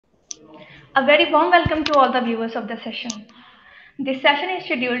A very warm welcome to all the viewers of the session. This session is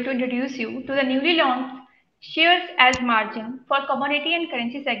scheduled to introduce you to the newly launched Shares as Margin for Commodity and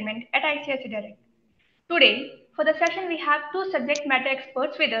Currency segment at ICICI Direct. Today, for the session, we have two subject matter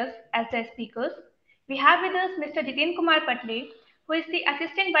experts with us as the speakers. We have with us Mr. Jitin Kumar Patle, who is the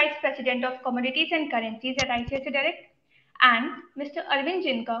Assistant Vice President of Commodities and Currencies at ICICI Direct, and Mr. Arvind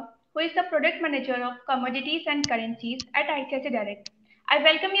Jinka, who is the Product Manager of Commodities and Currencies at ICICI Direct. I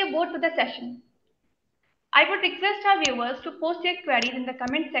welcome you both to the session. I would request our viewers to post their queries in the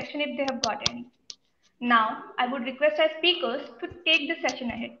comment section if they have got any. Now, I would request our speakers to take the session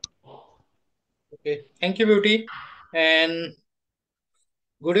ahead. Okay, thank you, Beauty, and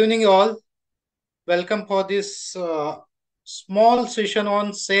good evening, all. Welcome for this small session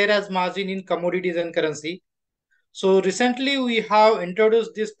on share as margin in commodities and currency. So recently, we have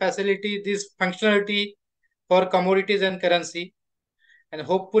introduced this facility, this functionality for commodities and currency, and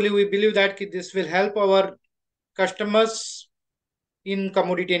hopefully, we believe that this will help our customers in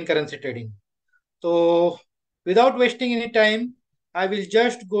commodity and currency trading. So, without wasting any time, I will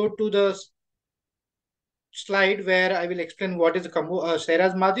just go to the slide where I will explain what is share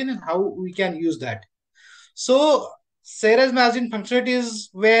as margin and how we can use that. So, Sarah's margin functionality is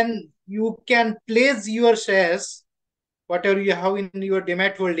when you can place your shares, whatever you have in your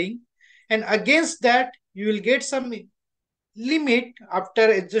demat holding, and against that, you will get some limit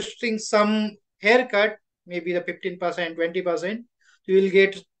after adjusting some haircut, maybe the 15%, 20%, you will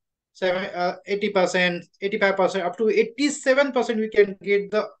get 80%, 85%, up to 87%, you can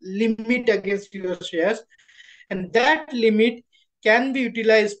get the limit against your shares, and that limit can be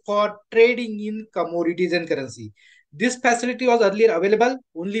utilized for trading in commodities and currency. This facility was earlier available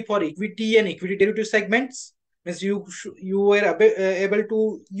only for equity and equity derivative segments. Means you were able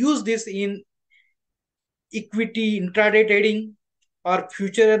to use this in equity intraday trading or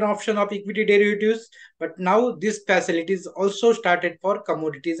future and option of equity derivatives. But now this facility is also started for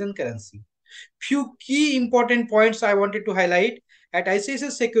commodities and currency. Few key important points I wanted to highlight. At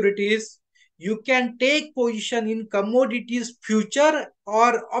ICICI Securities, you can take position in commodities future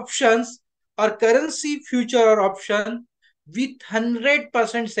or options or currency future or option with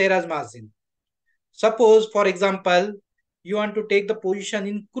 100% share as margin. Suppose, for example, you want to take the position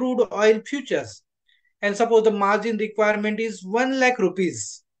in crude oil futures, and suppose the margin requirement is 1 lakh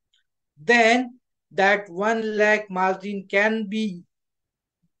rupees, then that 1 lakh margin can be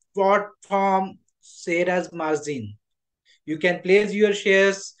brought from Sarah's margin. You can place your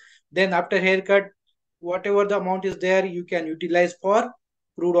shares, then after haircut, whatever the amount is there, you can utilize for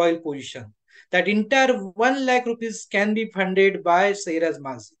crude oil position. That entire 1 lakh rupees can be funded by Sarah's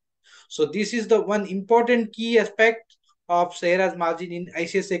margin. So this is the one important key aspect of Sarah's margin in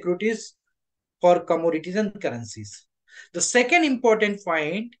ICICI Securities for commodities and currencies. The second important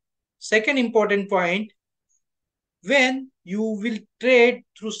point, when you will trade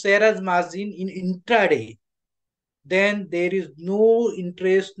through Sarah's margin in intraday, then there is no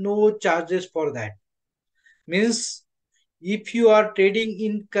interest, no charges for that. Means if you are trading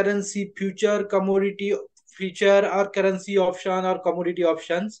in currency future, commodity future, or currency option or commodity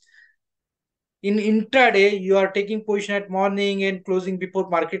options, in intraday you are taking position at morning and closing before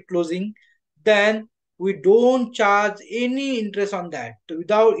market closing, then we don't charge any interest on that.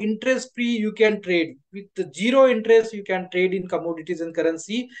 Without interest free you can trade. With the zero interest you can trade in commodities and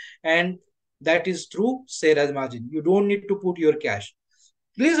currency, and that is through Sarah's margin. You don't need to put your cash.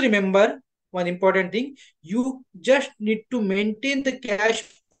 Please remember one important thing: you just need to maintain the cash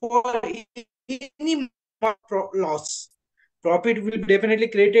for any loss. Profit will be definitely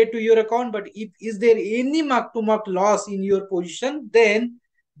credited to your account, but if is there any mark to mark loss in your position, then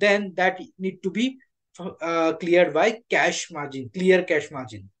that need to be cleared by cash margin, clear cash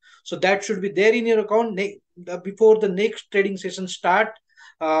margin. So that should be there in your account before the next trading session start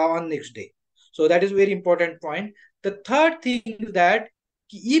on next day. So that is very important point. The third thing is that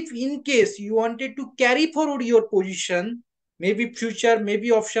if in case you wanted to carry forward your position, maybe future, maybe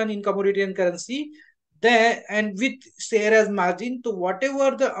option in commodity and currency, there and with Sarah's margin, to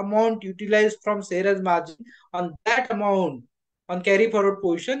whatever the amount utilized from Sarah's margin, on that amount on carry forward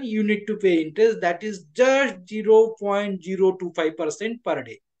position, you need to pay interest. That is just 0.025% per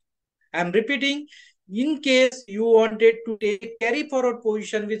day. I'm repeating, in case you wanted to take carry forward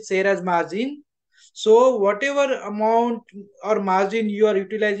position with Sarah's margin, so whatever amount or margin you are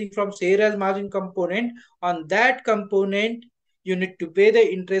utilizing from Sarah's margin component, on that component, you need to pay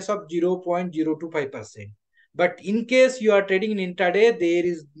the interest of 0.025%. But in case you are trading in intraday, there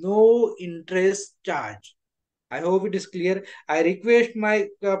is no interest charge. I hope it is clear. I request my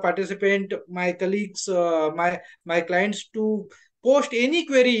participant, my colleagues, my clients to post any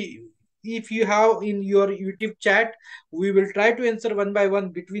query if you have in your YouTube chat, we will try to answer one by one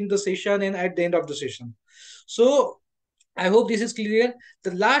between the session and at the end of the session. So I hope this is clear.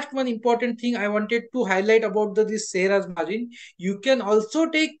 The last one important thing I wanted to highlight about this Sarah's margin, you can also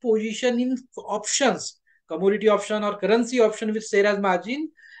take position in options, commodity option or currency option with Sarah's margin,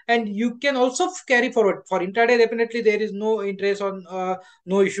 and you can also carry forward. For intraday, definitely there is no interest on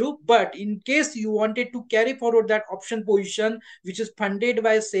no issue. But in case you wanted to carry forward that option position, which is funded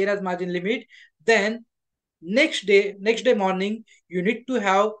by Sarah's margin limit, then next day morning you need to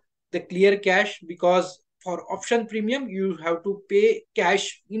have the clear cash, because for option premium you have to pay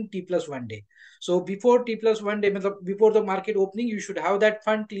cash in T plus 1 day. So before T plus 1 day, before the market opening, you should have that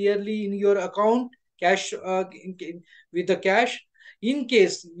fund clearly in your account, cash with the cash. In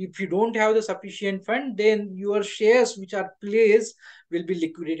case if you don't have the sufficient fund, then your shares which are placed will be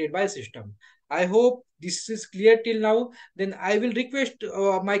liquidated by system. I hope this is clear till now. Then I will request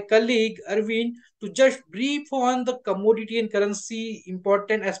my colleague Arvind to just brief on the commodity and currency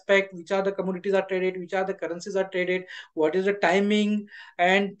important aspect, which are the commodities are traded, which are the currencies are traded, what is the timing,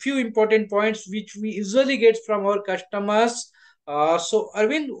 and few important points which we usually get from our customers. So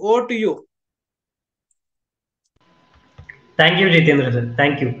Arvind, over to you. Thank you, Jitendra sir.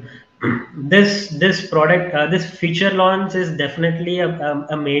 Thank you. This feature launch is definitely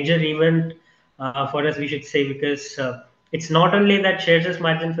a major event for us, we should say, because it's not only that shares as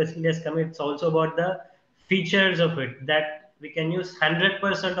margin facility has come, it's also about the features of it, that we can use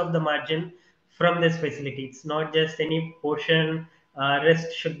 100% of the margin from this facility. It's not just any portion,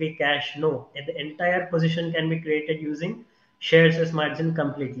 rest should be cash. No, the entire position can be created using shares as margin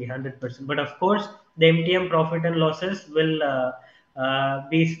completely 100%. But of course, the MTM profit and losses will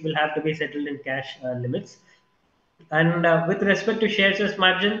have to be settled in cash limits. And with respect to shares as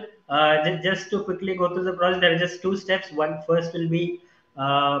margin, just to quickly go through the process, there are just two steps. One first will be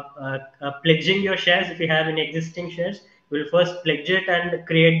pledging your shares. If you have any existing shares, you will first pledge it and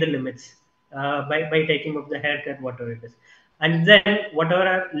create the limits by taking of the haircut, whatever it is. And then whatever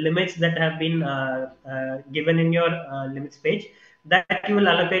are limits that have been given in your limits page, that you will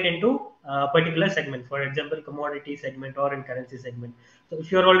allocate into a particular segment, for example, commodity segment or in currency segment. So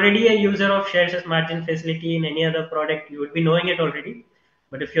if you're already a user of shares as margin facility in any other product, you would be knowing it already.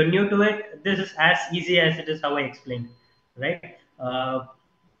 But if you're new to it, this is as easy as it is how I explained, right?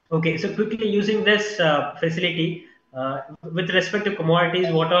 Okay, so quickly using this facility, with respect to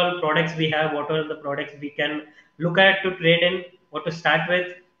commodities, what all products we have, what all the products we can look at to trade in, what to start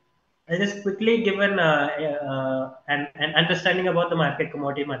with. I'll just quickly give an understanding about the market,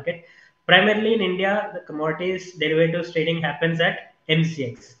 commodity market. Primarily in India, the commodities derivatives trading happens at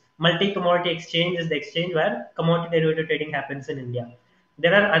MCX. Multi Commodity Exchange is the exchange where commodity derivative trading happens in India.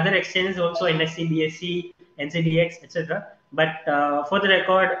 There are other exchanges also, NSE, BSE, NCDX, etc. But for the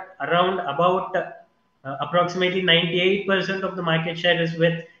record, around about approximately 98% of the market share is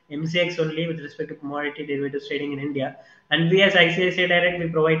with MCX only with respect to commodity derivatives trading in India. And we as ICICI Direct, we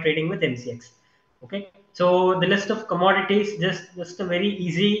provide trading with MCX. Okay, so the list of commodities, just a very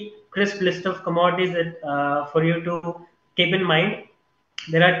easy, crisp list of commodities that for you to keep in mind.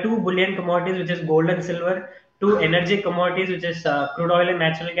 There are two bullion commodities, which is gold and silver, two energy commodities, which is crude oil and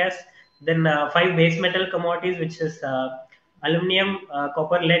natural gas, then five base metal commodities, which is aluminum,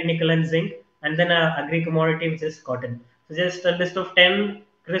 copper, lead, nickel, and zinc, and then agri commodity, which is cotton. So just a list of 10,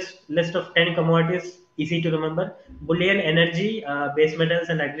 crisp list of 10 commodities, easy to remember. Bullion, energy, base metals,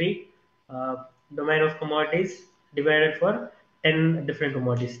 and agri uh, domain of commodities divided for 10 different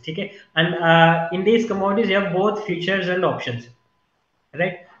commodities. Okay, and in these commodities, you have both futures and options,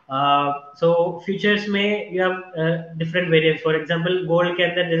 right? So futures may you have different variants. For example, gold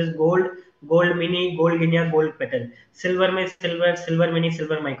can, then there is gold mini, gold guinea, gold petal. Silver may silver mini,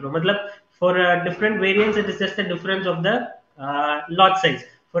 silver micro, matlab for different variants it is just a difference of the lot size.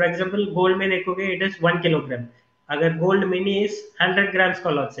 For example, gold में देखोगे it is 1 kilogram. अगर gold mini is 100 grams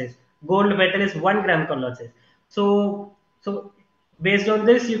का lot size, gold metal is 1 gram का lot size. So based on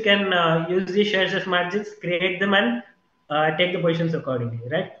this you can use the shares as margins, create them, and take the positions accordingly,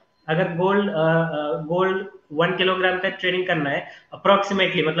 right? अगर gold 1 kilogram का trading करना है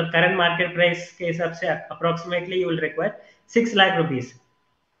approximately, मतलब current market price के हिसाब से approximately you will require 6 lakh rupees,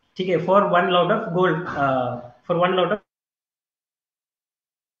 ठीक है, for one lot of gold, for one lot of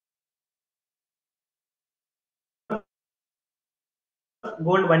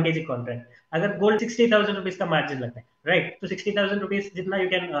gold 1 kg contract. अगर गोल्ड 60,000 रुपीज का मार्जिन लगता है, राइट, तो 60,000 रुपीज जितना you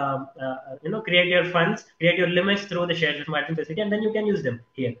can create your funds, create your limits through the share margin facility, and then you can use them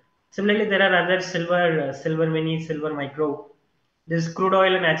here. Similarly, there are other silver mini, silver micro. This crude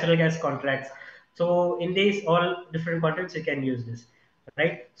oil and natural gas contracts. So in these all different contracts, you can use this,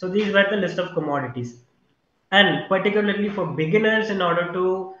 right? So these were the list of commodities. And particularly for beginners, in order to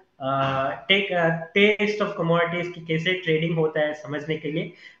take a taste of commodities कि कैसे trading होता है समझने के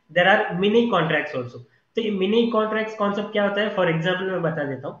लिए, there are mini contracts also. तो ये mini contracts concept क्या होता है? For example मैं बता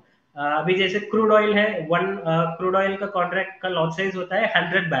देता हूँ. अभी जैसे क्रूड ऑयल है, वन क्रूड ऑयल का कॉन्ट्रैक्ट का लॉट साइज होता है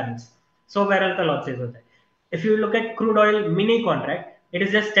 100 बैरल्स, 100 बैरल का लॉट साइज होता है. If you look at crude oil mini contract, it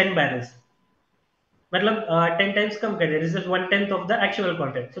is just 10 barrels. मतलब 10 टाइम्स कम कर दिया. This is 1/10 of the actual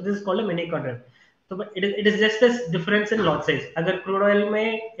contract. So this is called a mini contract. तो it is just this difference in lot size. अगर crude oil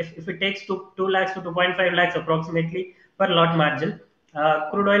में if it takes 2 lakhs to 2.5 lakhs approximately पर lot margin,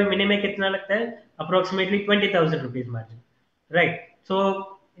 crude oil mini में कितना लगता है? Approximately 20,000 rupees margin, right? So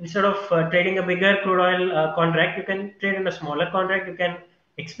instead of trading a bigger crude oil contract, you can trade in a smaller contract. You can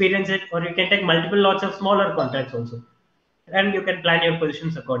experience it, or you can take multiple lots of smaller contracts also, and you can plan your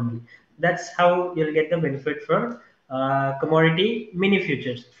positions accordingly. That's how you'll get the benefit from commodity mini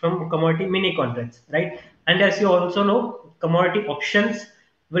futures, from commodity mini contracts, right? And as you also know, commodity options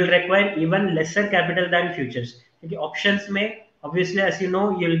will require even lesser capital than futures. Okay, options may, obviously, as you know,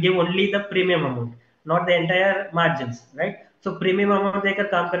 you'll give only the premium amount, not the entire margins, right? So premium amount देकर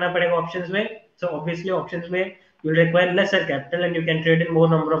काम करना पड़ेगा options में. So obviously options में you'll require lesser capital and you can trade in more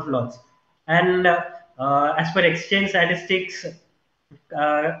number of lots. And as per exchange statistics,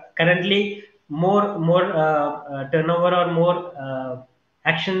 currently more turnover or more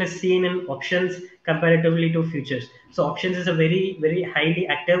action is seen in options comparatively to futures. So options is a very highly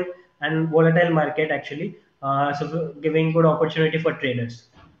active and volatile market actually, so giving good opportunity for traders,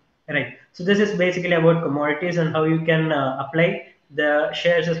 right? So this is basically about commodities and how you can apply the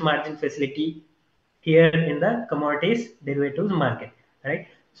shares as margin facility here in the commodities derivatives market, right?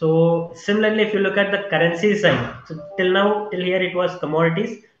 So similarly, if you look at the currency side, so till now, till here it was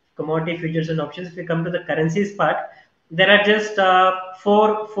commodities, commodity futures and options. If we come to the currencies part, there are just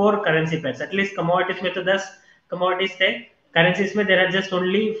four currency pairs. At least commodities में तो 10 commodities थे. Currencies में there are just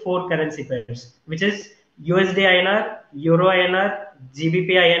only 4 currency pairs, which is USD INR, Euro INR,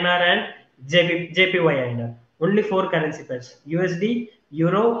 GBP INR, and JPY INR. Only 4 currency pairs: USD,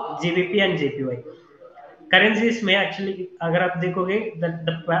 Euro, GBP, and JPY. Currencies में actually अगर आप देखोगे, the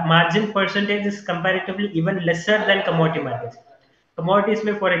margin percentage is comparatively even lesser than commodity markets. Commodities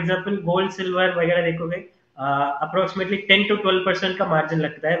में for example gold, silver वगैरह देखोगे, approximately 10 to 12% का margin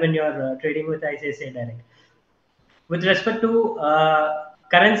लगता है when you are trading with ICICI Direct. With respect to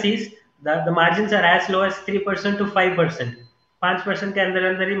currencies, the margins are as low as 3% to 5%. 5% के अंदर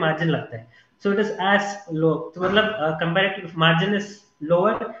अंदर ही margin लगता है. So it is as low. तो मतलब comparative, if margin is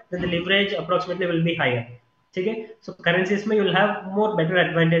lower, then the leverage approximately will be higher. ठीक है? So currencies में you'll have more better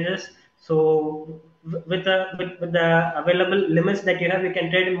advantages. So with the available limits that you have, you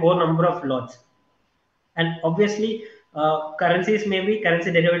can trade in more number of lots. And obviously currencies maybe,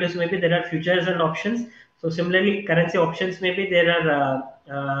 currency derivatives maybe, there are futures and options. So similarly currency options maybe there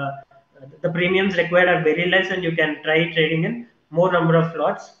are the premiums required are very less and you can try trading in more number of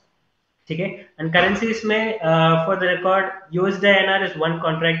lots. ठीक है? And currencies में for the record USD INR is one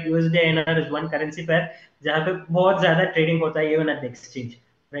contract, USD INR is one currency pair जहाँ पे बहुत ज़्यादा trading होता है even at the exchange,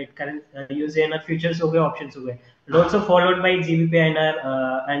 right? Current USD INR futures हो गए, options हो गए, and also followed by GBP INR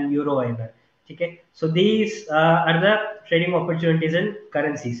and Euro INR. ठीक है? So these are the trading opportunities in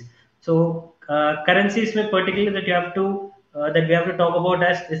currencies. So currencies में particularly that we have to talk about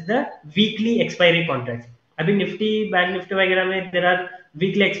as is the weekly expiry contracts. अभी Nifty, bank Nifty वगैरह में there are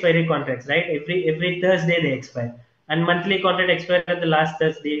weekly expiry contracts, right? Every Thursday they expire, and monthly contract expire at the last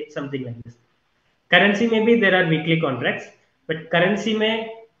Thursday, something like this. Currency में भी there are weekly contracts, but currency में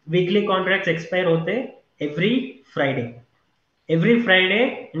weekly contracts expire होते every Friday. Every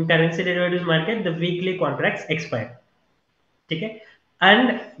Friday in currency derivatives market the weekly contracts expire. ठीक है?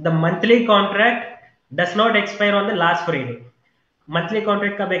 And the monthly contract does not expire on the last Friday. Monthly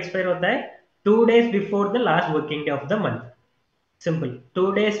contract कब expire होता है? 2 days before the last working day of the month. Simple. 2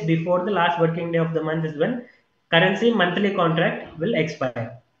 days before the last working day of the month is when currency monthly contract will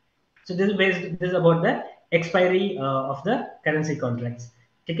expire. So this is about the expiry of the currency contracts.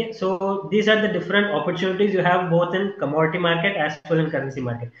 Okay, so these are the different opportunities you have both in commodity market as well in currency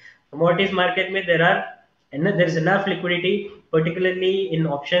market. Commodities market में there is enough liquidity, particularly in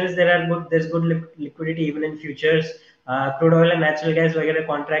options. There's good liquidity even in futures. Crude oil and natural gas वगैरह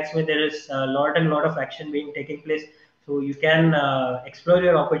contracts में there is a lot of action being taking place. So you can explore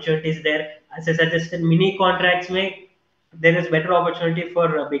your opportunities there. As I suggested, mini contracts में there is better opportunity for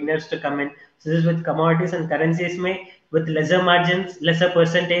beginners to come in. So this is with commodities and currencies may with lesser margins, lesser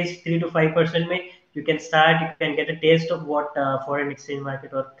percentage, 3 to 5% may you can start. You can get a taste of what foreign exchange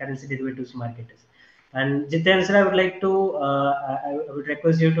market or currency derivatives market is. And Jitendra, I would like to, I would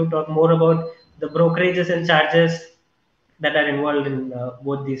request you to talk more about the brokerages and charges that are involved in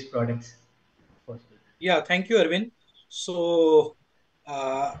both these products. Yeah, thank you, Arvind. So,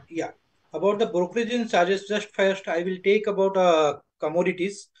 yeah, about the brokerage and charges, just first I will take about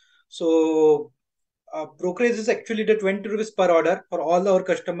commodities. So, brokerage is actually the 20 rupees per order for all our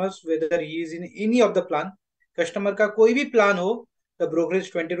customers, whether he is in any of the plan. Customer का कोई भी plan हो, the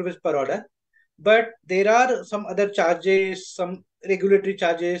brokerage 20 rupees per order. But there are some other charges, some regulatory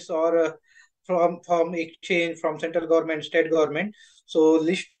charges, or from exchange, from central government, state government. So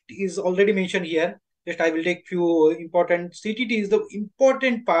list is already mentioned here. Just I will take few important. CTT is the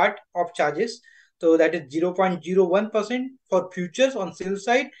important part of charges. So that is 0.01% for futures on sell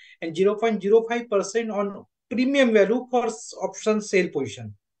side and 0.05% on premium value for option sale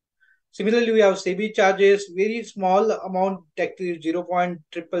position. Similarly, we have SEBI charges, very small amount, tax is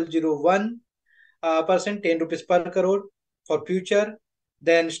 0.0001 percent, 10 rupees per crore for future.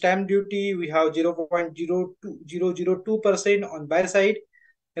 Then stamp duty, we have 0.02002% on buy side.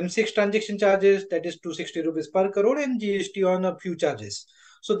 M6 transaction charges, that is 260 rupees per crore, and GST on a few charges.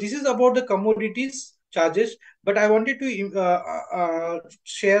 So this is about the commodities charges, but I wanted to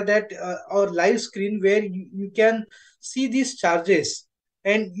share that our live screen where you can see these charges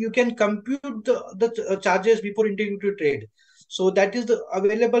and you can compute the charges before entering into trade. So that is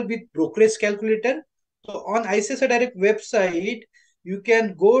available with brokerage calculator. So on ICICI Direct website, you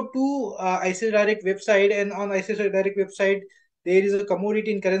can go to ICICI Direct website, and on ICICI Direct website there is a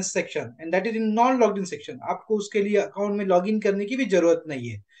commodity in currency section, and that is in non logged in section. आपको उसके लिए account में log in करने की भी जरूरत नहीं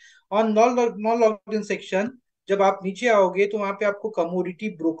है. On non logged in section जब आप नीचे आओगे तो वहां पे आपको कमोडिटी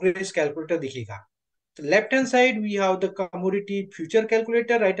ब्रोकरेज कैलकुलेटर दिखेगा. So left hand side we have the commodity future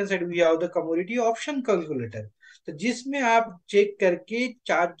calculator, right hand side we have the commodity option calculator. तो जिसमें आप चेक करके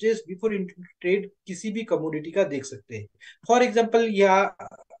चार्जेस बिफोर ट्रेड किसी भी कमोडिटी का देख सकते हैं. फॉर एग्जांपल या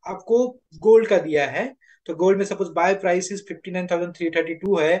आपको गोल्ड का दिया है, तो गोल्ड में सपोज बाय प्राइस इज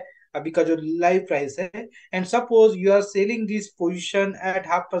 59,332 है अभी का जो लाइव प्राइस है, and suppose you are selling this position eight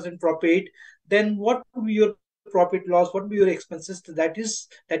 0.5% profit, then what would be your profit loss, what would be your expenses,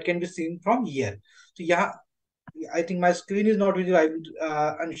 that can be seen from here. So yeah, I think my screen is not visible. I will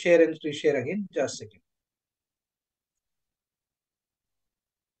unshare and reshare again. Just a second.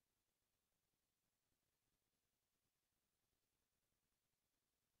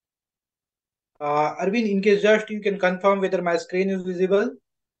 Arvind, in case just you can confirm whether my screen is visible.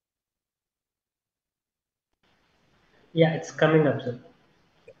 Yeah, it's coming up, sir.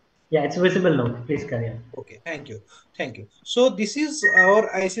 Yeah, it's visible now. Please carry on. Okay, thank you. Thank you. So this is our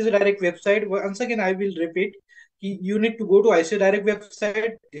ICICI Direct website. Once again, I will repeat. You need to go to ICICI Direct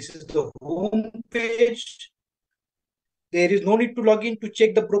website. This is the home page. There is no need to log in to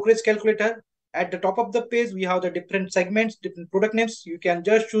check the brokerage calculator. At the top of the page, we have the different segments, different product names. You can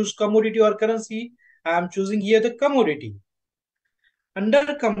just choose commodity or currency. I am choosing here the commodity.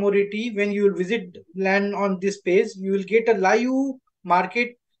 Under commodity, when you will land on this page, you will get a live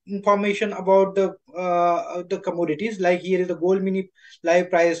market information about the commodities. Like here is the gold mini live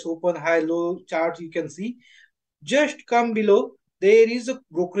price, open, high, low charts you can see. Just come below, there is a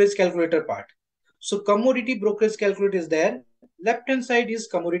brokerage calculator part. So commodity brokerage calculator is there. Left hand side is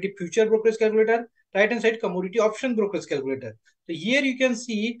commodity future brokerage calculator. Right hand side commodity option brokerage calculator. So here you can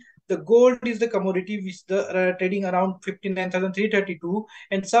see the gold is the commodity which the trading around 59,332,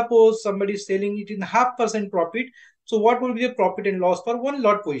 and suppose somebody is selling it in 0.5% profit. So what will be the profit and loss for one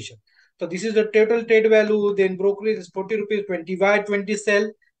lot position? So this is the total trade value. Then brokerage is 40 rupees, 20 buy, 20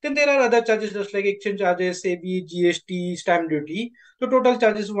 sell. Then there are other charges just like exchange charges, SEBI, GST, stamp duty. So total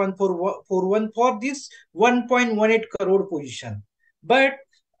charges 1441 for this 1.18 crore position. But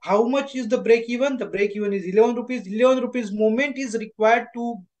how much is the break even? The break even is 11 rupees. 11 rupees moment is required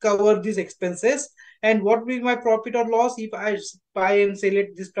to cover these expenses. And what will be my profit or loss if I buy and sell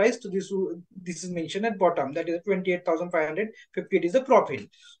at this price? So this is mentioned at bottom. That is 28,558 is the profit.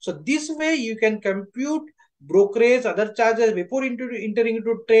 So this way you can compute brokerage, other charges before entering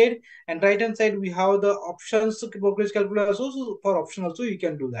into trade. And right hand side we have the options brokerage calculator. So for option also you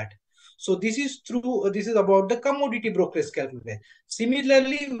can do that. So this is about the commodity brokerage calculator.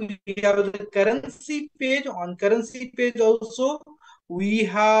 Similarly, we have the currency page. On currency page also we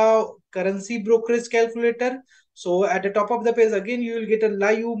have currency brokerage calculator. So at the top of the page again you will get a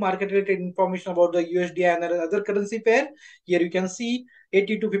live market related information about the USD and other currency pair. Here you can see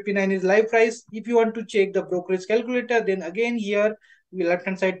 80 to 59 is live price. If you want to check the brokerage calculator, then again here left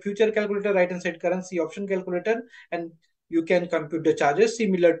hand side future calculator, right hand side currency option calculator, and you can compute the charges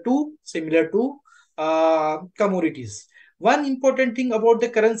similar to commodities. One important thing about the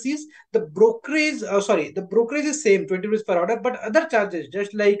currencies, the brokerage is same 20 rupees per order, but other charges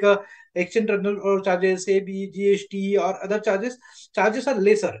just like exchange or charges, AB, GST or other charges are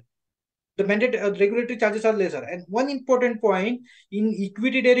lesser. The mandate regulatory charges are lesser. And one important point, in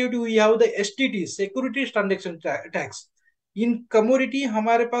equity derivative we have the STT, securities transaction tax. In commodity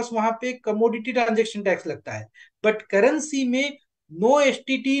हमारे पास वहां पे commodity transaction tax लगता है, but currency में no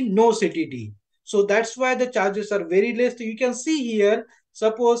STT no CTT. So that's why the charges are very less. So you can see here,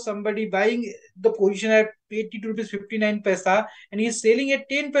 suppose somebody buying the position at 82 rupees 59 paisa and he is selling at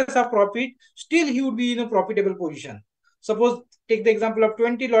 10 paisa profit, still he would be in a profitable position. Suppose take the example of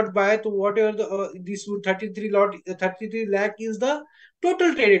 20 lot buy, to whatever this would 33 lot, 33 lakh is the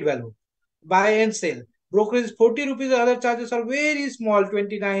total traded value, buy and sell. Brokerage is 40 rupees, other charges are very small,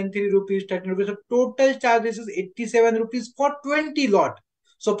 29, 3 rupees, 13 rupees. So total charges is 87 rupees for 20 lot.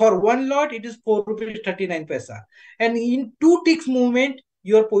 So for one lot, it is 4 rupees 39 paisa. And in two ticks movement,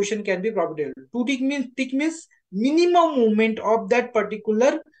 your position can be profitable. Tick means minimum movement of that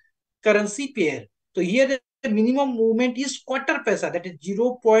particular currency pair. So here the minimum movement is quarter paisa, that is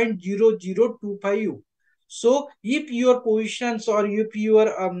 0.0025. So if your positions or if your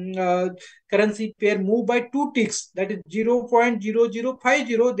currency pair move by two ticks, that is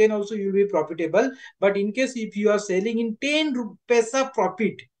 0.0050, then also you will be profitable. But in case if you are selling in 10 paisa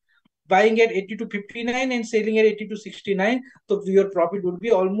profit, buying at 80 to 59 and selling at 80 to 69, so your profit would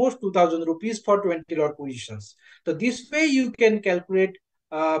be almost 2000 rupees for 20 lot positions. So this way you can calculate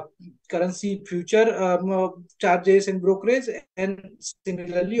currency future charges and brokerage, and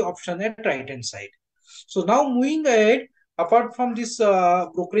similarly option at right hand side. So now moving ahead, apart from this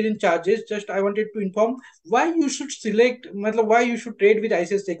brokerage and charges, just I wanted to inform why you should select, why you should trade with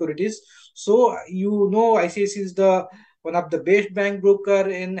ICICI Securities. So you know ICICI is the one of the best bank broker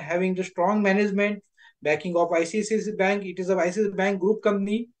in having the strong management backing of ICICI Bank. It is a ICICI Bank group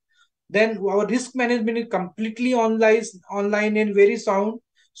company. Then our risk management is completely online and very sound.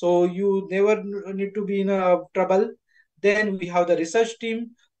 So you never need to be in a trouble. Then we have the research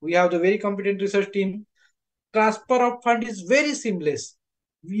team. We have the very competent research team. Transfer of fund is very seamless.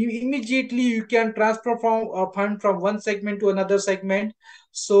 Immediately you can transfer from a fund from one segment to another segment.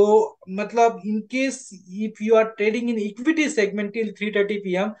 So matlab in case if you are trading in equity segment till 3:30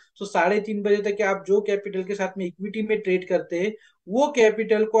 p.m, so 3:30 बजे तक आप जो capital के साथ में equity में trade करते हैं, वो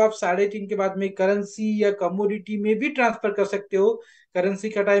कैपिटल को आप 3:30 के बाद में करेंसी या कमोडिटी में भी ट्रांसफर कर सकते हो. करेंसी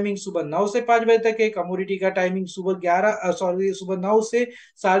का टाइमिंग सुबह 9 से 5 बजे तक है, कमोडिटी का टाइमिंग सुबह 9 से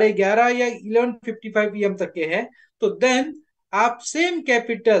 11:30 या 11:55 PM तक के है. तो देन आप same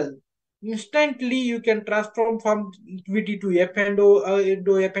capital instantly you can transform from equity to F&O,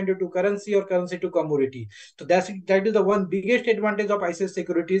 F&O to currency or currency to commodity. So that is the one biggest advantage of ICICI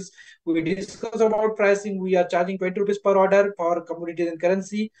Securities. We discuss about pricing. We are charging 20 rupees per order for commodities and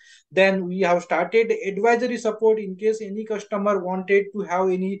currency. Then we have started advisory support in case any customer wanted to have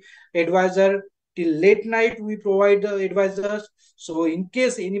any advisor till late night. We provide the advisors. So in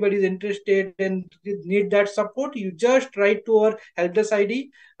case anybody is interested and need that support, you just write to our help desk ID.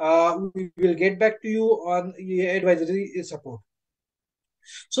 We will get back to you on advisory support.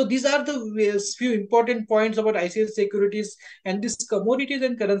 So these are the few important points about ICICI Securities, and these commodities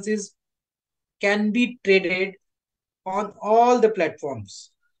and currencies can be traded on all the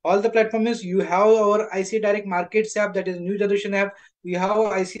platforms. All the platforms, you have our ICICI Direct Markets app, that is a new generation app. We have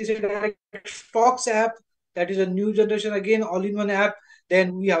ICICI Direct Stocks app, that is a new generation, again all-in-one app.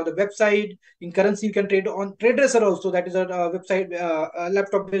 Then we have the website. In currency, you can trade on TradeRacer also, that is a website,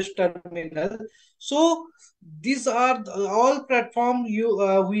 laptop-based terminal. So these are all platform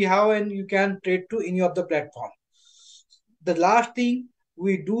we have, and you can trade to any of the platform. The last thing,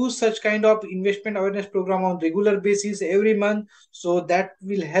 we do such kind of investment awareness program on regular basis every month, so that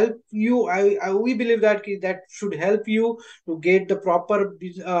will help you. We believe that that should help you to get the proper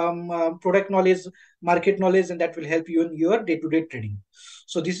product knowledge, market knowledge, and that will help you in your day-to-day trading.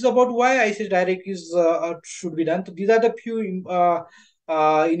 So this is about why ICICI Direct is should be done. So these are the few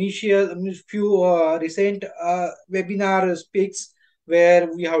recent webinar speaks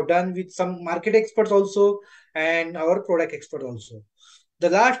where we have done with some market experts also and our product expert also. The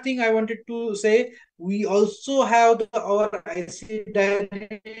last thing I wanted to say, we also have our ICICI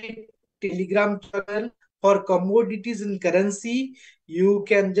Direct Telegram channel for commodities and currency. You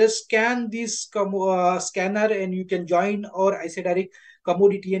can just scan this scanner and you can join our ICICI Direct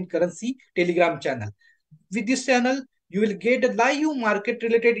commodity and currency Telegram channel. With this channel, you will get live market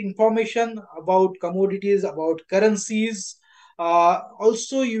related information about commodities, about currencies,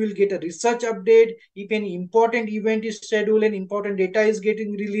 Also you will get a research update if any important event is scheduled and important data is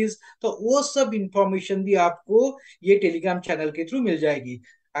getting released, तो वो सब information भी आपको ये Telegram channel के through मिल जाएगी.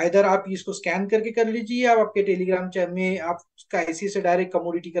 Either आप इसको स्कैन करके कर लीजिए, आप आपके टेलीग्राम चैनल में आप ऐसी से डायरेक्ट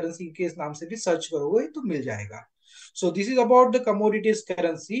कमोडिटी करेंसी के नाम से भी सर्च करोगे तो मिल जाएगा. So this is about the commodities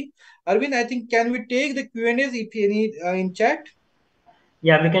currency. Arvind, I think can we take the Q&As if any in chat?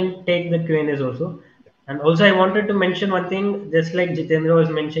 Yeah, we can take the Q&As also. And also, I wanted to mention one thing, just like Jitendra was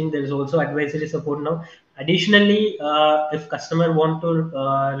mentioning, there is also advisory support now. Additionally, if customer want to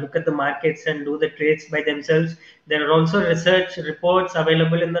look at the markets and do the trades by themselves, there are also research reports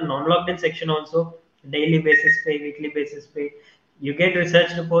available in the non-logged in section also, daily basis pay, weekly basis pay. You get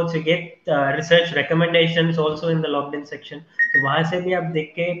research reports, you get research recommendations also in the logged in section. तो वहाँ से भी आप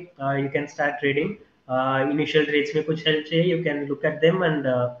देख के you can start trading. Initial trades में कुछ help चाहिए, you can look at them and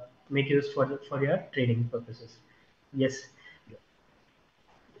make use for your trading purposes. Yes.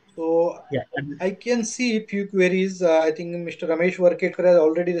 So Yeah. I can see few queries. I think Mr. Ramesh Varkekar has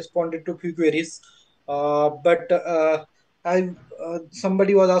already responded to few queries. But I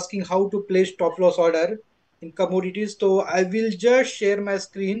somebody was asking how to place stop loss order in commodities. So I will just share my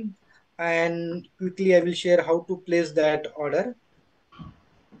screen and quickly I will share how to place that order.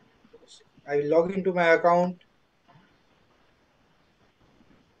 I will log into my account.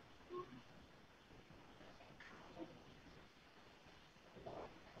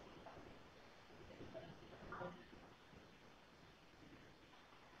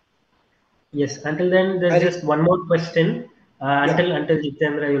 Yes. Until then, I there's re- just one more question. yeah, Until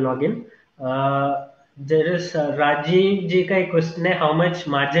Jitendra you log in. There is Rajiv ji का एक question है, how much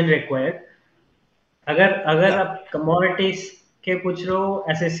margin required? अगर अगर yeah, आप commodities के पूछ रहे हो,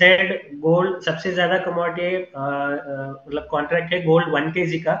 एज ए सेड गोल्ड सबसे ज्यादा कमोडिटी मतलब कॉन्ट्रैक्ट है गोल्ड 1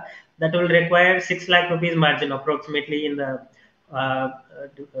 kg का, that will require 6 lakh rupees margin approximately in the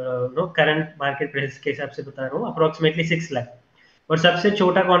no current market price के हिसाब से बता रहा हूँ, अप्रोक्सीमेटली 6 लाख. और सबसे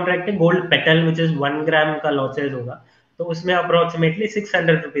छोटा कॉन्ट्रैक्ट है गोल्ड पेटल विच इज 1 ग्राम का लॉसेज होगा, तो उसमें अप्रोक्सीमेटली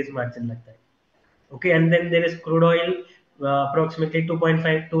 600 रुपीज मार्जिन लगता है. Okay, and then there is crude oil, approximately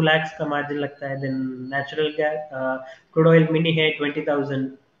 2.5 2 lakhs का margin लगता है. Then natural gas, crude oil mini है 20,000.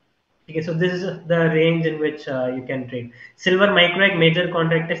 Okay, so this is the range in which you can trade. Silver micro एक major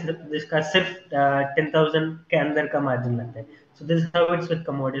contract है जिसका सिर्फ 10,000 के अंदर का margin लगता है. So this is how it's with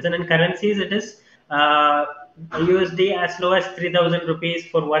commodities. And in currencies it is uh, USD as low as 3,000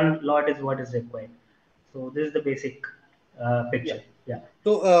 rupees for one lot is what is required. So this is the basic yeah. picture. Yeah.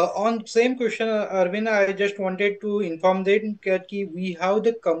 So on same question, Arvind, I just wanted to inform them that we have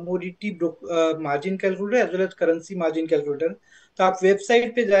the commodity margin calculator as well as currency margin calculator. तो आप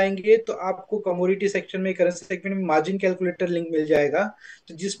website पे जाएंगे तो आपको commodity section में currency section में margin calculator link मिल जाएगा,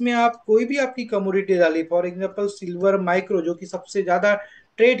 तो जिसमें आप कोई भी आपकी कमोडिटी डाली, फॉर एग्जांपल सिल्वर माइक्रो जो कि सबसे ज्यादा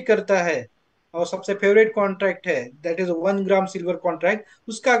ट्रेड करता है और सबसे फेवरेट कॉन्ट्रैक्ट है, that is 1 gram silver contract,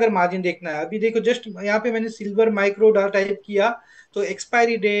 उसका अगर मार्जिन देखना है, अभी देखो जस्ट यहाँ पे मैंने सिल्वर माइक्रो डाटा टाइप किया तो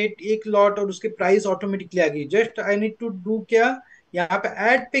एक्सपायरी डेट एक लॉट और उसके प्राइस ऑटोमेटिकली आ गई. Just I need to do क्या, यहाँ पे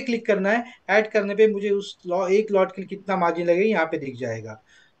ऐड पे क्लिक करना है, ऐड करने पे मुझे उस एक लॉट के लिए कितना मार्जिन लगेगा यहाँ पे दिख जाएगा.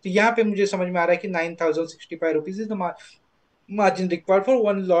 तो यहाँ पे मुझे समझ में आ रहा है कि 9,065 rupees is the margin required for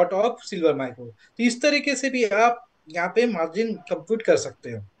one lot of silver micro. तो इस तरीके से भी आप यहाँ पे मार्जिन कंप्यूट कर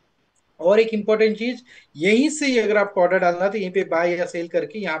सकते हो. और एक इंपॉर्टेंट चीज, यहीं से ही अगर आपको ऑर्डर डालना है तो यहीं पे बाय या सेल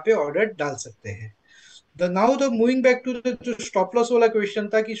करके यहाँ पे ऑर्डर डाल सकते हैं. Now the moving back to जो स्टॉप लॉस वाला क्वेश्चन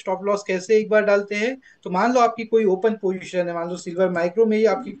था कि स्टॉप लॉस कैसे एक बार डालते हैं, तो मान लो आपकी कोई ओपन पोजीशन है, मान लो सिल्वर माइक्रो में ही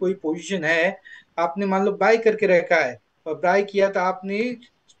आपकी कोई पोजीशन है, आपने मान लो बाय करके रखा है और बाय किया तो आपने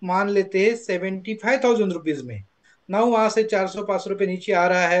मान लेते हैं 75,000 रुपीज में. नाउ वहां से 400-500 रुपये नीचे आ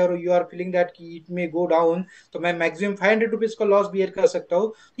रहा है और यू आर फीलिंग दैट कि इट में गो डाउन, तो मैं मैक्सिमम 500 रुपीज का लॉस बियर कर सकता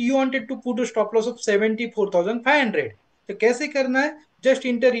हूँ. You wanted to put stop loss of 74,500. तो कैसे करना है, just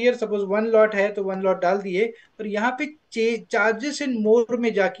inter year, suppose one lot है तो वन लॉट डाल दिए और यहाँ पे चार्जेस एंड मोर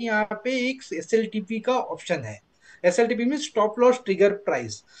में जाके यहाँ पे एक एसएलटीपी का ऑप्शन है. एसएलटीपी में स्टॉप लॉस ट्रिगर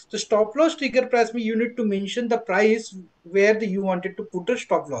प्राइस. तो स्टॉप लॉस ट्रिगर प्राइस में you need to mention the price where the you wanted to put a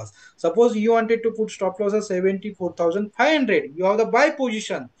stop loss. Suppose you wanted to put stop loss at 74,500. You have the buy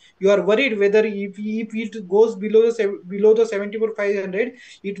position. You are worried whether if it goes below the 74,500,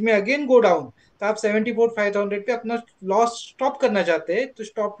 it may again go down. तो आप 74,500 पे अपना loss stop करना चाहते हैं, तो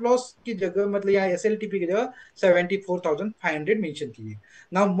stop loss की जगह मतलब यहाँ एसएलटीपी की जगह 74,500 मेंशन कीजिए.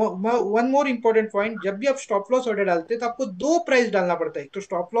 ना वन मोर इंपॉर्टेंट पॉइंट, जब भी आप स्टॉप लॉस ऑर्डर डालते हैं तो आपको दो प्राइस डालना पड़ता है, एक तो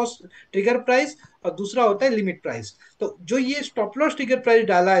स्टॉप लॉस ट्रिगर प्राइस और दूसरा होता है लिमिट प्राइस. तो जो ये स्टॉप लॉस ट्रिगर प्राइस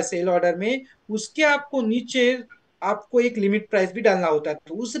डाला है सेल ऑर्डर में, उसके आपको नीचे आपको एक लिमिट प्राइस भी डालना होता है।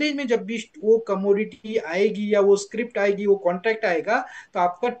 तो उस रेंज में जब भी वो कमोडिटी आएगी या वो स्क्रिप्ट आएगी, वो कॉन्ट्रैक्ट आएगा, तो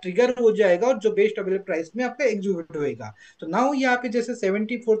आपका ट्रिगर हो जाएगा और जो बेस्ट अवेलेबल प्राइस में आपका एग्जीक्यूट होएगा। तो नाउ यहाँ पे जैसे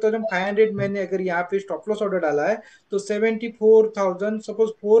 74,500 मैंने अगर यहाँ पे स्टॉप लॉस ऑर्डर डाला है, तो 74,000 सपोज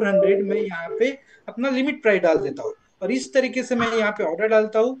 400 मैं यहाँ पे अपना लिमिट प्राइस डाल देता हूँ। और इस तरीके से मैं यहाँ पे ऑर्डर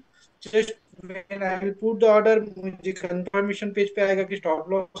डालता हूँ। Just when I will put the order, मुझे कंफर्मेशन पेज पे आएगा कि स्टॉप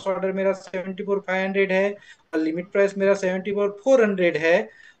लॉस ऑर्डर मेरा 74,500 है और लिमिट प्राइस मेरा 74,400 है।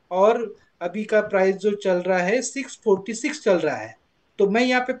 और अभी का प्राइस जो चल रहा है 646 चल रहा है। तो मैं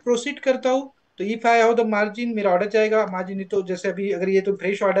यहाँ पे प्रोसीड करता हूँ। तो if I have the margin, मेरा ऑर्डर जाएगा मार्जिन। नहीं तो जैसे अभी अगर ये तो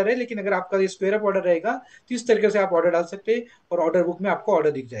फ्रेश ऑर्डर है, लेकिन अगर आपका ये स्क्वायर अप ऑर्डर रहेगा तो इस तरीके से आप ऑर्डर डाल सकते हैं और ऑर्डर बुक में आपको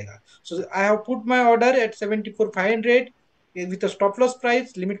ऑर्डर दिख जाएगा। सो I have put my order eight 74,500 with a stop loss price,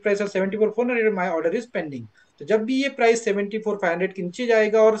 limit price of 74,400, my order is pending। तो जब भी ये प्राइस 74,500 के नीचे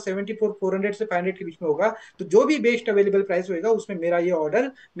जाएगा और 74,400 से 500 के बीच में होगा, तो जो भी बेस्ट अवेलेबल प्राइस होगा उसमें मेरा ये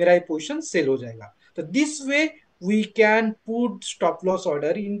ऑर्डर, मेरा ये पोजीशन सेल हो जाएगा। तो this way we can put stop loss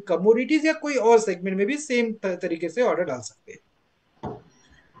order in commodities या कोई और सेगमेंट में भी सेम तरीके से ऑर्डर डाल सकते हैं।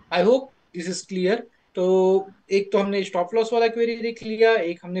 I hope this is clear. तो एक तो हमने स्टॉप लॉस वाला क्वेरी देख लिया,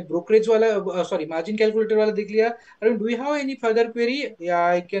 एक हमने ब्रोकरेज वाला सॉरी मार्जिन कैलकुलेटर वाला देख लिया। अरे do you have any further query? या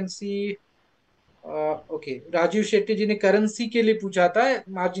I can see. Okay, Rajiv Shetty जी ने करेंसी के लिए पूछा था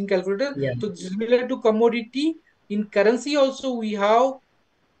मार्जिन कैलकुलेटर। Yeah. तो similar to commodity, in currency also we have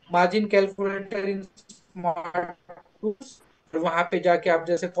margin calculator in smart tools. और वहां पे जाके आप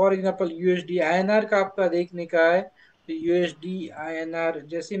जैसे फॉर एग्जांपल यूएसडी आईएनआर का आपका देखने का है, तो यूएसडी आईएनआर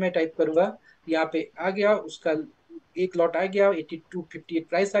जैसे मैं टाइप करूंगा, यहाँ पे आ गया उसका एक लॉट आ गया, 8258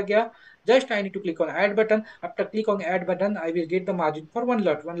 प्राइस आ गया। Just I need to click on add button. After click on add button I will get the margin for one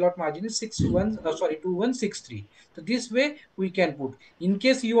lot margin is 61 sorry 2163। तो this way we can put. In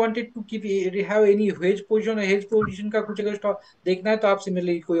case you wanted to keep have any hedge position का कुछ अगर देखना है, तो आप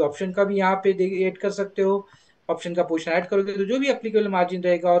similarly कोई option का भी यहाँ पे ऐड कर सकते हो। ऑप्शन का पोजीशन ऐड करोगे तो जो भी एप्लीकेबल मार्जिन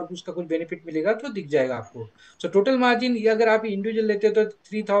रहेगा और उसका कुछ बेनिफिट मिलेगा तो दिख जाएगा आपको। सो टोटल मार्जिन ये अगर आप इंडिविजुअल लेते हो तो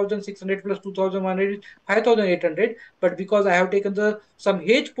 3,600 plus 2,100 5,800। But because I have taken the some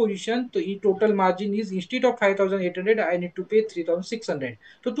hedge position, तो ये total margin is instead of 5,800 I need to पे 3,600।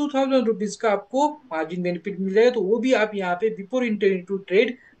 तो 2,000 रुपीज का आपको मार्जिन बेनिफिट मिल जाएगा। तो वो भी आप यहाँ पे बिफोर इंटर टू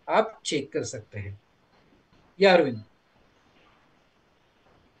ट्रेड आप चेक कर सकते हैं। या Arvind?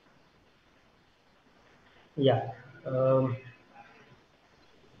 Yeah.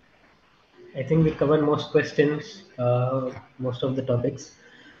 I think we covered most questions, most of the topics.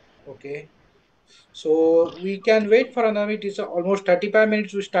 Okay. So we can wait for another. It is almost 35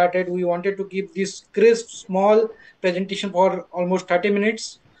 minutes we started. We wanted to keep this crisp, small presentation for almost 30 minutes.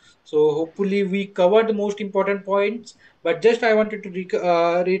 So hopefully we covered the most important points. But just I wanted to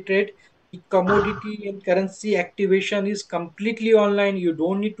reiterate, commodity and currency activation is completely online. You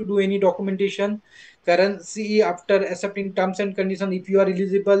don't need to do any documentation. Currency, after accepting terms and conditions, if you are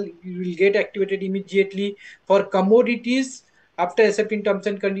eligible, you will get activated immediately. For commodities, after accepting terms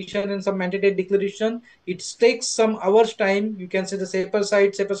and conditions and some mandatory declaration, it takes some hours time. You can say the safer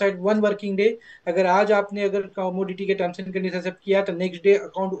side 1 working day। अगर आज आपने अगर commodity के terms and condition accept किया, तो next day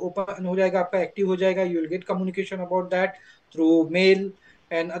account open हो जाएगा, आपका एक्टिव हो जाएगा। You will get communication about that through male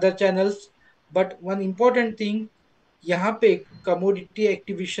and other channels. But one important thing, यहाँ पे कमोडिटी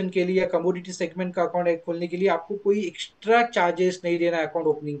एक्टिवेशन के लिए या कमोडिटी सेगमेंट का अकाउंट खोलने के लिए आपको कोई एक्स्ट्रा चार्जेस नहीं देना है अकाउंट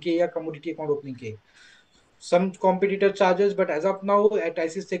ओपनिंग के या कमोडिटी अकाउंट ओपनिंग के। some competitor charges, but as of now at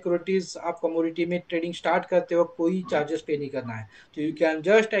ICICI Securities आप कमोडिटी में ट्रेडिंग स्टार्ट करते हो कोई चार्जेस पे नहीं करना है। तो you can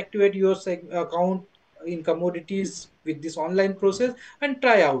just activate your account in commodities with this online process and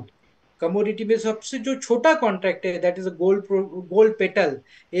try out. Commodity में सबसे जो छोटा कॉन्ट्रैक्ट है that is a gold petal,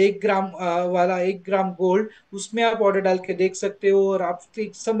 1 ग्राम वाला 1 ग्राम गोल्ड, उसमें आप ऑर्डर डाल के देख सकते हो और आप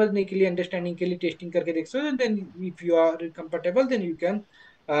समझने के लिए अंडरस्टैंडिंग के लिए टेस्टिंग करके देख सकते हो। Then if you are comfortable then you can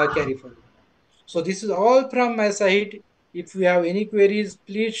carry forward. So this is all from my side. If you have any queries,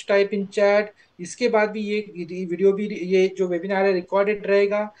 please type in chat। इसके बाद भी ये वीडियो भी, ये जो वेबिनार है रिकॉर्डेड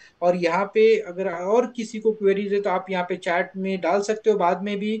रहेगा। और यहाँ पे अगर और किसी को क्वेरीज है तो आप यहाँ पे चैट में डाल सकते हो। बाद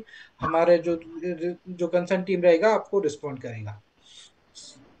में भी हमारे जो जो कंसर्न टीम रहेगा आपको रिस्पॉन्ड करेगा।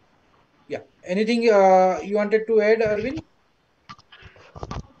 या anything you wanted to add Arvind?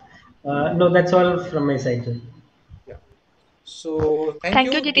 No, that's all from my side, sir. या, so thank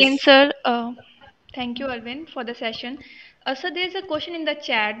Thank you you, Jiten this. sir. Thank you, Arvind, for the session. So there is a question in the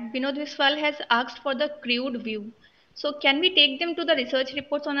chat. Binod Viswal has asked for the crude view. So can we take them to the research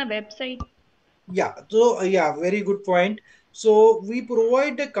reports on our website? Yeah, so yeah, very good point. So we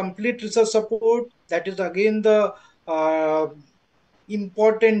provide a complete research support. That is again the uh,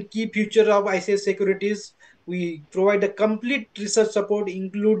 important key feature of ICICI Securities. We provide the complete research support,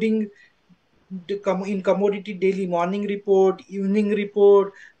 including in commodity daily morning report, evening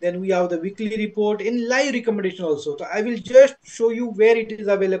report, then we have the weekly report and live recommendation also. So I will just show you where it is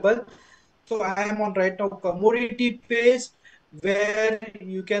available. So I am on right now commodity page, where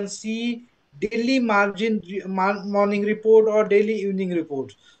you can see daily morning report or daily evening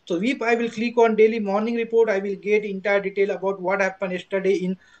report. So if I will click on daily morning report, I will get entire detail about what happened yesterday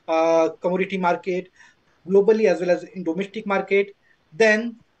in commodity market globally as well as in domestic market.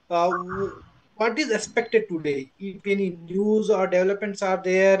 Then what is expected today, if any news or developments are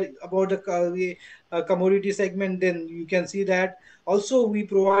there about the commodity segment, then you can see that. Also we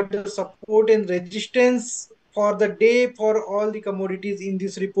provide the support and resistance for the day for all the commodities in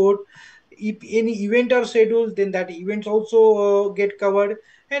this report. If any event are scheduled, then that events also get covered,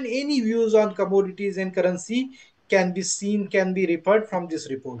 and any views on commodities and currency can be seen, can be referred from these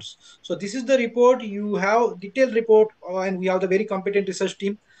reports. So this is the report. You have detailed report, and we have the very competent research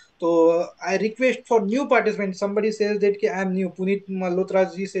team. So I request for new participants. Somebody says that I am new. Puneet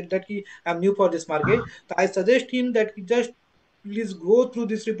Malhotra ji said that I am new for this market. So I suggest him that he just please go through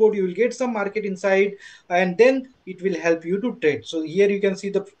this report. You will get some market insight, and then it will help you to trade. So here you can see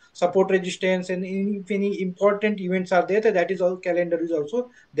the support resistance, and if any important events are there, that is all calendar is also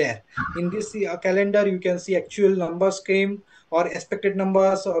there. In this calendar, you can see actual numbers came or expected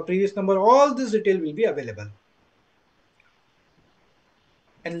numbers or previous number. All this detail will be available.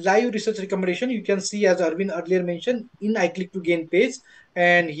 And live research recommendation, you can see as Arvind earlier mentioned in I click to gain page,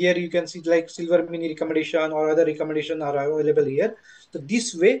 and here you can see like silver mini recommendation or other recommendation are available here. So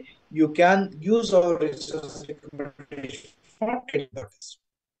this way you can use our research recommendation for trading purpose.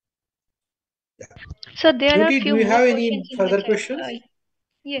 Yeah. So there are a Beauty, do few you more have any questions in the further chat. questions?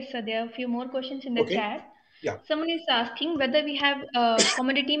 Yes, sir, there are a few more questions in the Okay. chat. Yeah. Someone is asking whether we have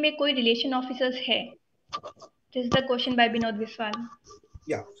commodity में कोई relation officers है. This is the question by Binod Viswal.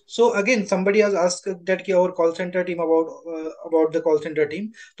 Yeah. So again, somebody has asked that our call center team about the call center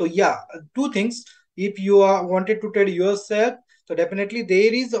team. So yeah, two things. If you are wanted to trade yourself, so definitely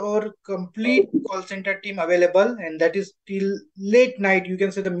there is our complete call center team available, and that is till late night. You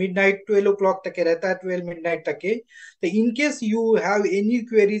can say the midnight, 12 o'clock तक रहता है, 12 midnight तक के. So in case you have any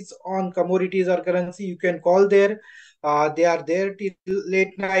queries on commodities or currency, you can call there. They are there till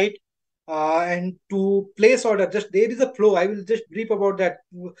late night, and to place order, just there is a flow. I will just brief about that.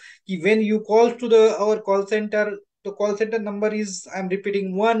 When you call to the our call center, the call center number is, I'm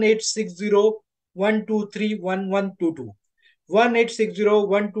repeating, 1860 123 1122, 1860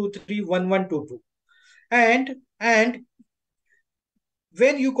 123 1122. And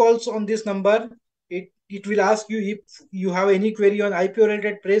when you calls on this number, it will ask you if you have any query on IPO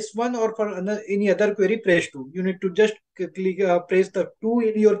related, press 1, or for any other query, press 2. You need to just click press the 2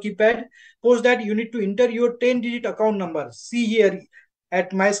 in your keypad. Post that, you need to enter your 10-digit account number. See here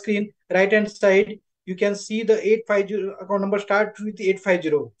at my screen right hand side, you can see the 850 account number start with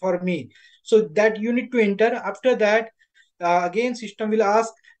 850 for me. So that you need to enter. After that, again system will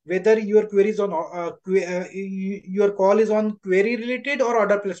ask whether your query is on your call is on query related or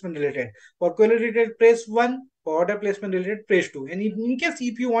order placement related. For query related, press 1. For order placement related, press 2. And in case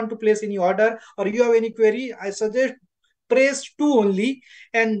if you want to place any order or you have any query, I suggest press 2 only.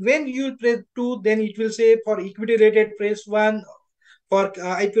 And when you press 2, then it will say for equity related, press 1. For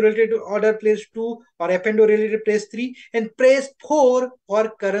IPO related order, press 2, or F&O related, press 3, and press 4 for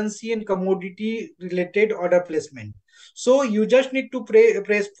currency and commodity related order placement. So you just need to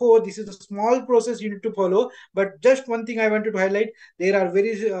press 4. This is a small process you need to follow. But just one thing I wanted to highlight: there are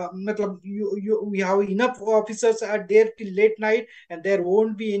we have enough officers are there till late night, and there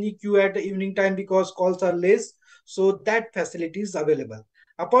won't be any queue at the evening time because calls are less. So that facility is available.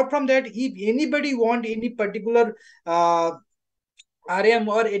 Apart from that, if anybody want any particular RM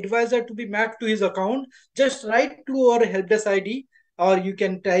or advisor to be mapped to his account, just write to our helpdesk ID, or you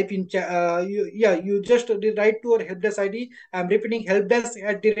can type in you just write to our helpdesk ID. I'm repeating,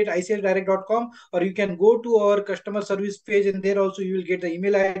 helpdesk@icidirect.com, or you can go to our customer service page, and there also you will get the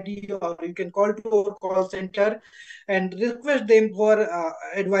email ID, or you can call to our call center and request them for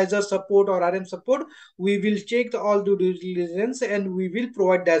advisor support or RM support. We will check all the due diligence, and we will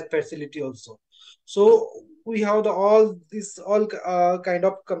provide that facility also. So we have the all this all kind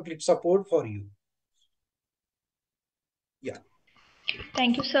of complete support for you. Yeah.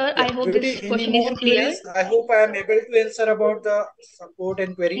 Thank you, sir. Yeah. I hope Beauty, this any question is more clear. queries? I hope I am able to answer about the support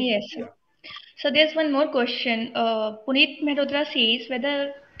and query. Yes, sir. Yeah. So there's one more question. Puneet Mehrotra says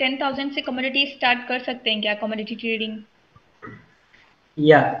whether 10,000 से commodity start कर सकते हैं क्या commodity trading?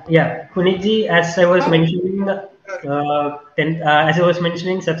 Yeah. Punitji, as I was mentioning, as I was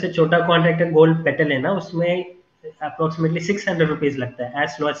mentioning, सबसे छोटा contract है gold petal है ना, उसमें approximately 600 rupees लगता है,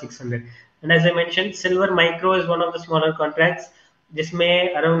 as low as 600. And as I mentioned, silver micro is one of the smaller contracts,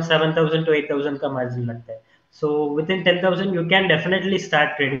 जिसमें around 7,000 to 8,000 का margin लगता है. So within 10,000, you can definitely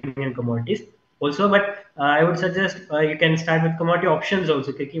start trading in commodities. Also, but I would suggest you can start with commodity options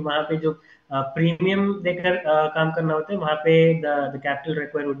also, क्योंकि वहाँ पे जो premium देकर काम करना होता है, वहाँ पे the capital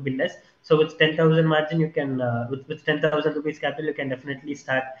required would be less. So with 10,000 margin, you can with 10,000 rupees capital, you can definitely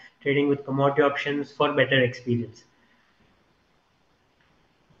start trading with commodity options for better experience.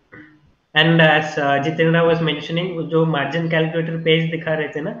 And as Jitendra was mentioning, जो margin calculator page दिखा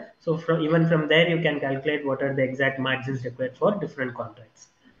रहे थे ना, so from even from there you can calculate what are the exact margins required for different contracts.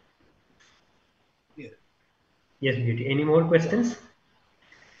 Yeah. Yes, Beauty. Any more questions?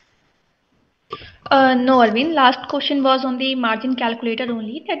 No, Arvind. Last question was on the margin calculator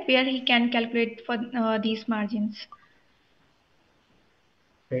only, that where he can calculate for these margins.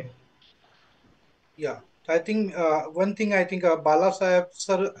 Okay. Yeah, I think one thing I think Bala Sahib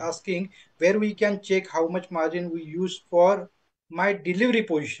sir asking where we can check how much margin we use for my delivery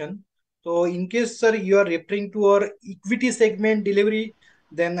position. So in case sir you are referring to our equity segment delivery,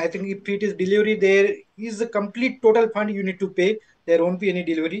 then I think if it is delivery, there is a complete total fund you need to pay. There won't be any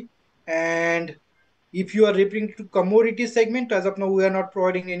delivery. And if you are referring to commodity segment, as of now we are not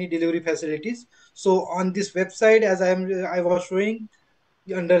providing any delivery facilities. So on this website, as I was showing,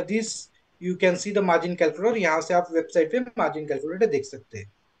 under this you can see the margin calculator, यहाँ से आप website पे margin calculator देख सकते हैं.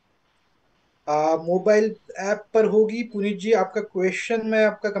 Mobile app पर होगी. पुनीत जी, आपका क्वेश्चन मैं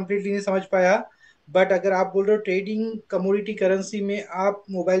आपका कंप्लीटली नहीं समझ पाया, बट अगर आप बोल रहे हो ट्रेडिंग कमोडिटी करेंसी में आप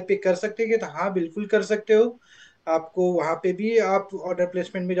मोबाइल पे कर सकते हैं, तो हाँ बिल्कुल कर सकते हो. आपको वहां पे भी आप ऑर्डर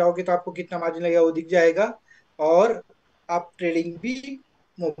प्लेसमेंट में जाओगे तो आपको कितना मार्जिन लगेगा वो दिख जाएगा, और आप ट्रेडिंग भी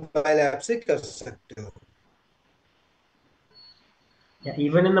मोबाइल ऐप से कर सकते हो. Yeah,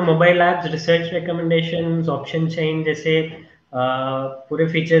 even in the mobile apps, research recommendations, option chain जैसे पूरे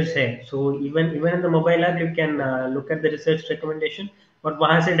features है. So even in the mobile app, you can look at the research recommendation और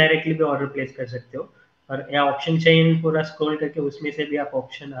वहाँ से directly भी order place कर सकते हो. और या option chain पूरा scroll करके उसमें से भी आप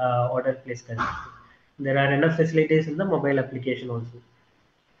option order place कर सकते हो. There are enough facilities in the mobile application also.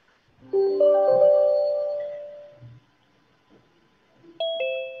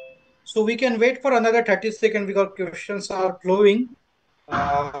 So we can wait for another 30 seconds because questions are flowing.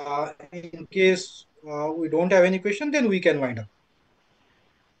 In case we don't have any question, then we can wind up.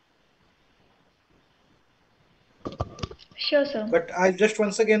 Sure, sir. But I just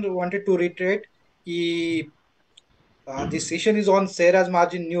once again wanted to reiterate कि this session is on Sarah's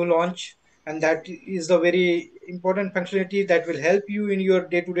margin new launch, and that is a very important functionality that will help you in your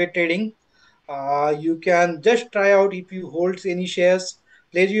day-to-day trading. You can just try out if you hold any shares,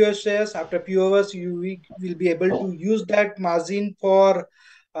 pledge your shares. After a few hours, you will be able to use that margin for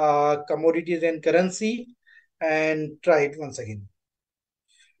commodities and currency, and try it once again.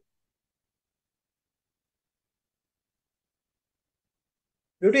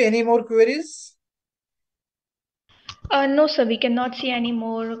 Beauty, any more queries? No, sir, we cannot see any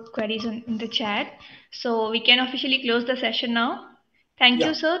more queries in the chat. So we can officially close the session now. Thank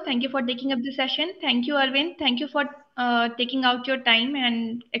you, Yeah. sir. Thank you for taking up the session. Thank you, Arvind. Thank you for taking out your time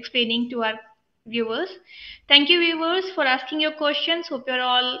and explaining to our viewers. Thank you, viewers, for asking your questions. Hope your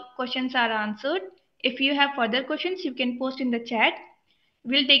all questions are answered. If you have further questions, you can post in the chat.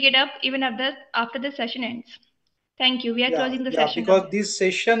 We'll take it up even after the session ends. Thank you. We are closing the session Because now. this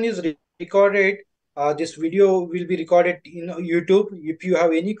session is recorded. This video will be recorded in YouTube. If you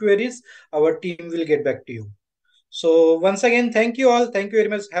have any queries, our team will get back to you. So once again, thank you all. Thank you very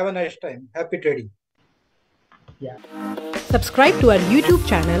much. Have a nice time. Happy trading. Yeah. Subscribe to our YouTube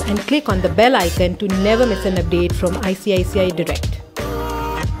channel and click on the bell icon to never miss an update from ICICI Direct.